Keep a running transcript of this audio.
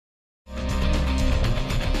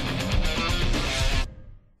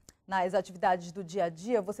Nas atividades do dia a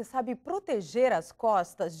dia, você sabe proteger as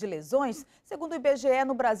costas de lesões? Segundo o IBGE,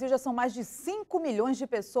 no Brasil já são mais de 5 milhões de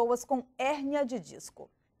pessoas com hérnia de disco.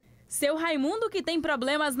 Seu Raimundo, que tem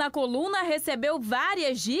problemas na coluna, recebeu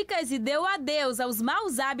várias dicas e deu adeus aos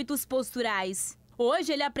maus hábitos posturais.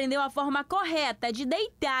 Hoje ele aprendeu a forma correta de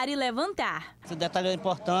deitar e levantar. Esse detalhe é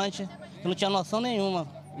importante, eu não tinha noção nenhuma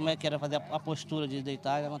como é que era fazer a postura de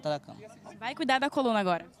deitar e levantar da cama. Vai cuidar da coluna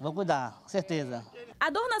agora? Vou cuidar, com certeza. A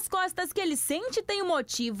dor nas costas que ele sente tem um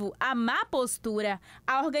motivo, a má postura.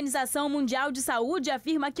 A Organização Mundial de Saúde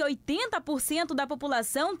afirma que 80% da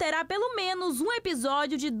população terá pelo menos um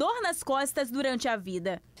episódio de dor nas costas durante a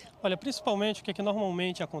vida. Olha, principalmente o que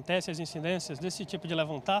normalmente acontece, as incidências desse tipo de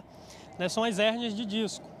levantar, né, são as hérnias de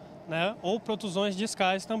disco, né, ou protusões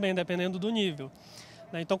discais também, dependendo do nível.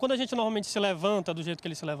 Então, quando a gente normalmente se levanta do jeito que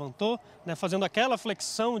ele se levantou, né, fazendo aquela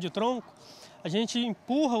flexão de tronco, a gente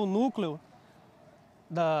empurra o núcleo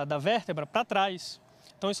da vértebra para trás.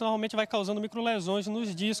 Então, isso normalmente vai causando microlesões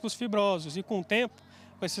nos discos fibrosos. E com o tempo,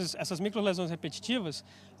 com essas microlesões repetitivas,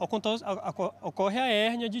 ocorre a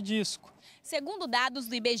hérnia de disco. Segundo dados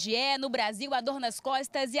do IBGE, no Brasil, a dor nas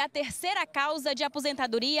costas é a terceira causa de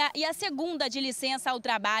aposentadoria e a segunda de licença ao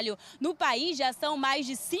trabalho. No país, já são mais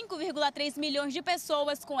de 5,3 milhões de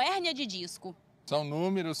pessoas com hérnia de disco. São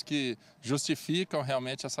números que justificam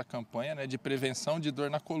realmente essa campanha, né, de prevenção de dor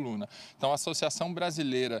na coluna. Então, a Associação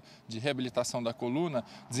Brasileira de Reabilitação da Coluna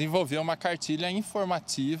desenvolveu uma cartilha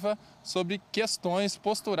informativa sobre questões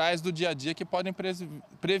posturais do dia a dia que podem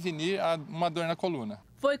prevenir uma dor na coluna.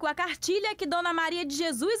 Foi com a cartilha que Dona Maria de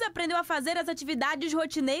Jesus aprendeu a fazer as atividades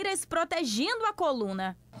rotineiras protegendo a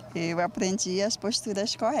coluna. Eu aprendi as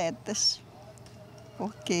posturas corretas,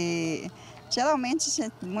 porque geralmente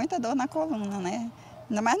muita dor na coluna, né?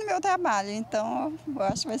 Ainda mais no meu trabalho, então eu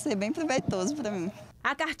acho que vai ser bem proveitoso para mim.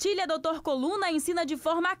 A cartilha Doutor Coluna ensina de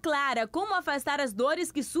forma clara como afastar as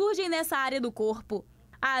dores que surgem nessa área do corpo.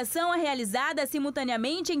 A ação é realizada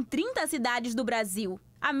simultaneamente em 30 cidades do Brasil.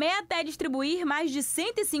 A meta é distribuir mais de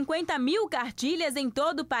 150 mil cartilhas em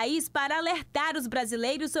todo o país para alertar os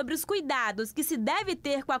brasileiros sobre os cuidados que se deve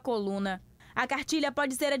ter com a coluna. A cartilha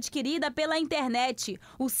pode ser adquirida pela internet.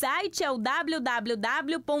 O site é o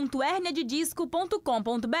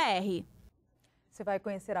www.herniadedisco.com.br. Você vai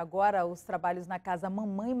conhecer agora os trabalhos na Casa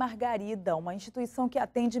Mamãe Margarida, uma instituição que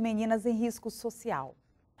atende meninas em risco social.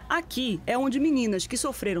 Aqui é onde meninas que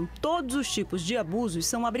sofreram todos os tipos de abusos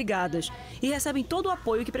são abrigadas e recebem todo o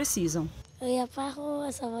apoio que precisam. Eu ia pra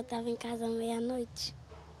rua, só voltava em casa meia-noite.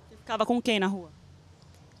 Você ficava com quem na rua?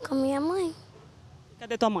 Com minha mãe.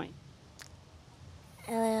 Cadê tua mãe?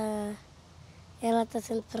 Ela está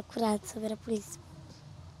sendo procurada sobre a polícia.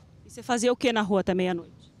 E você fazia o que na rua até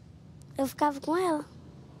meia-noite? Eu ficava com ela.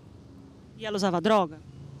 E ela usava droga?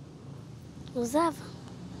 Usava.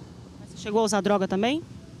 Mas você chegou a usar droga também?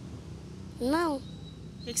 Não. O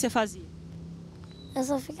que você fazia? Eu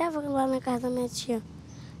só ficava lá na casa da minha tia,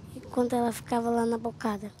 enquanto ela ficava lá na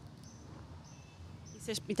bocada. E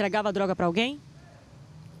você entregava droga para alguém?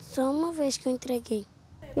 Só uma vez que eu entreguei.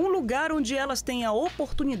 Um lugar onde elas têm a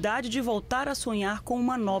oportunidade de voltar a sonhar com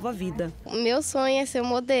uma nova vida. O meu sonho é ser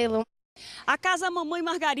modelo. A Casa Mamãe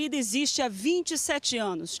Margarida existe há 27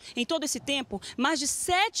 anos. Em todo esse tempo, mais de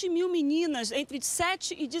 7 mil meninas entre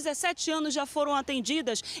 7 e 17 anos já foram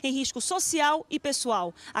atendidas em risco social e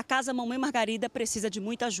pessoal. A Casa Mamãe Margarida precisa de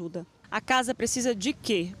muita ajuda. A casa precisa de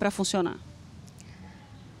quê para funcionar?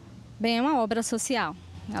 Bem, é uma obra social.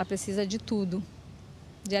 Ela precisa de tudo.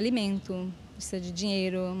 De alimento, precisa de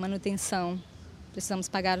dinheiro, manutenção. Precisamos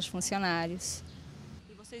pagar os funcionários.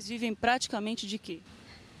 E vocês vivem praticamente de quê?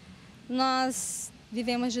 Nós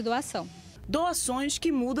vivemos de doação. Doações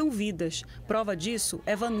que mudam vidas. Prova disso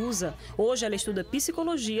é Vanusa. Hoje ela estuda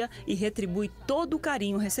psicologia e retribui todo o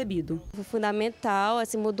carinho recebido. Foi fundamental,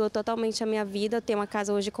 assim, mudou totalmente a minha vida. Eu tenho uma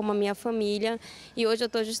casa hoje como a minha família e hoje eu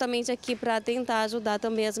estou justamente aqui para tentar ajudar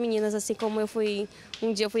também as meninas, assim como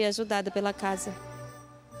um dia eu fui ajudada pela casa.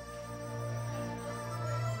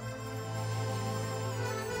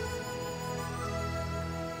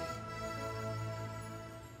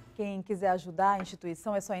 Quem quiser ajudar a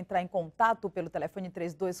instituição é só entrar em contato pelo telefone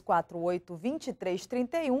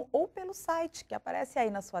 3248-2331 ou pelo site que aparece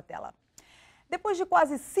aí na sua tela. Depois de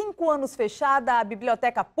quase 5 anos fechada, a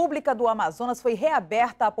Biblioteca Pública do Amazonas foi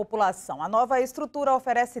reaberta à população. A nova estrutura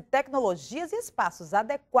oferece tecnologias e espaços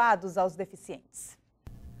adequados aos deficientes.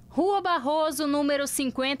 Rua Barroso, número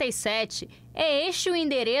 57. É este o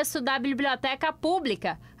endereço da Biblioteca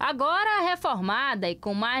Pública, agora reformada e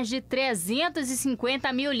com mais de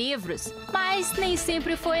 350 mil livros. Mas nem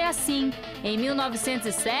sempre foi assim. Em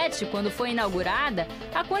 1907, quando foi inaugurada,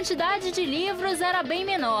 a quantidade de livros era bem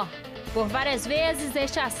menor. Por várias vezes,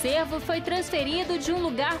 este acervo foi transferido de um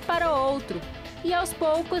lugar para outro e aos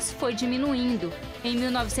poucos foi diminuindo. Em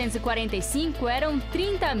 1945 eram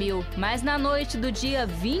 30 mil, mas na noite do dia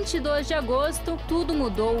 22 de agosto tudo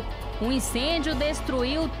mudou. Um incêndio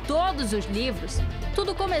destruiu todos os livros.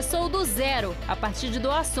 Tudo começou do zero, a partir de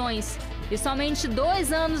doações. E somente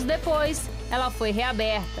 2 anos depois, ela foi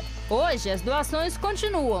reaberta. Hoje as doações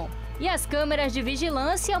continuam. E as câmeras de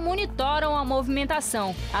vigilância monitoram a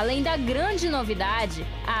movimentação, além da grande novidade,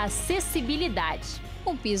 a acessibilidade.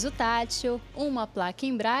 Um piso tátil, uma placa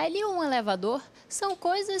em braille e um elevador são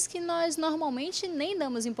coisas que nós normalmente nem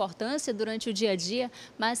damos importância durante o dia a dia,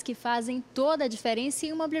 mas que fazem toda a diferença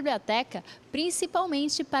em uma biblioteca,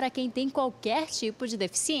 principalmente para quem tem qualquer tipo de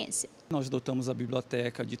deficiência. Nós dotamos a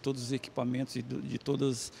biblioteca de todos os equipamentos e de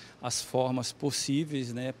todas as formas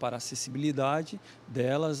possíveis, né, para a acessibilidade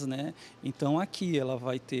delas, né? Então aqui ela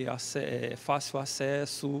vai ter fácil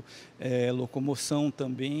acesso, locomoção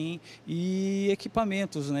também e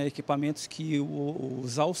equipamentos, né? Equipamentos que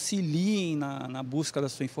os auxiliem na busca da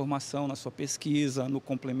sua informação, na sua pesquisa, no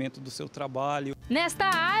complemento do seu trabalho. Nesta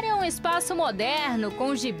área, um espaço moderno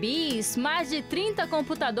com gibis, mais de 30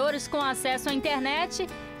 computadores com acesso à internet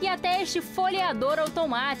e até este folheador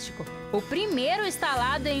automático, o primeiro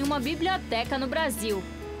instalado em uma biblioteca no Brasil.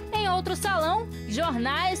 Em outro salão,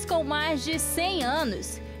 jornais com mais de 100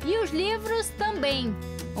 anos e os livros também.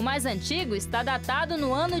 O mais antigo está datado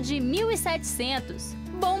no ano de 1700.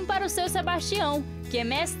 Bom para o seu Sebastião, que é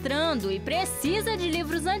mestrando e precisa de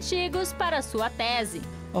livros antigos para sua tese.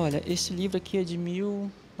 Olha, esse livro aqui é de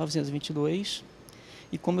 1922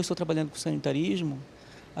 e como eu estou trabalhando com sanitarismo,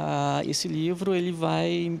 esse livro ele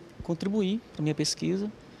vai contribuir para a minha pesquisa,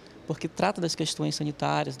 porque trata das questões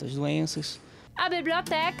sanitárias, das doenças. A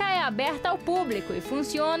biblioteca é aberta ao público e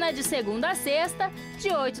funciona de segunda a sexta, de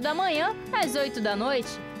 8 da manhã às 8 da noite,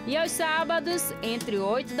 e aos sábados, entre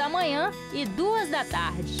 8 da manhã e 2 da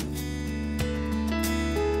tarde.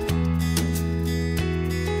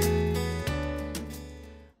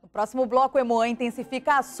 No próximo bloco, o Hemoan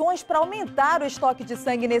intensifica ações para aumentar o estoque de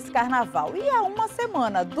sangue nesse carnaval. E há uma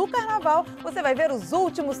semana do carnaval, você vai ver os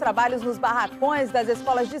últimos trabalhos nos barracões das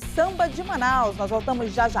escolas de samba de Manaus. Nós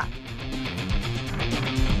voltamos já já.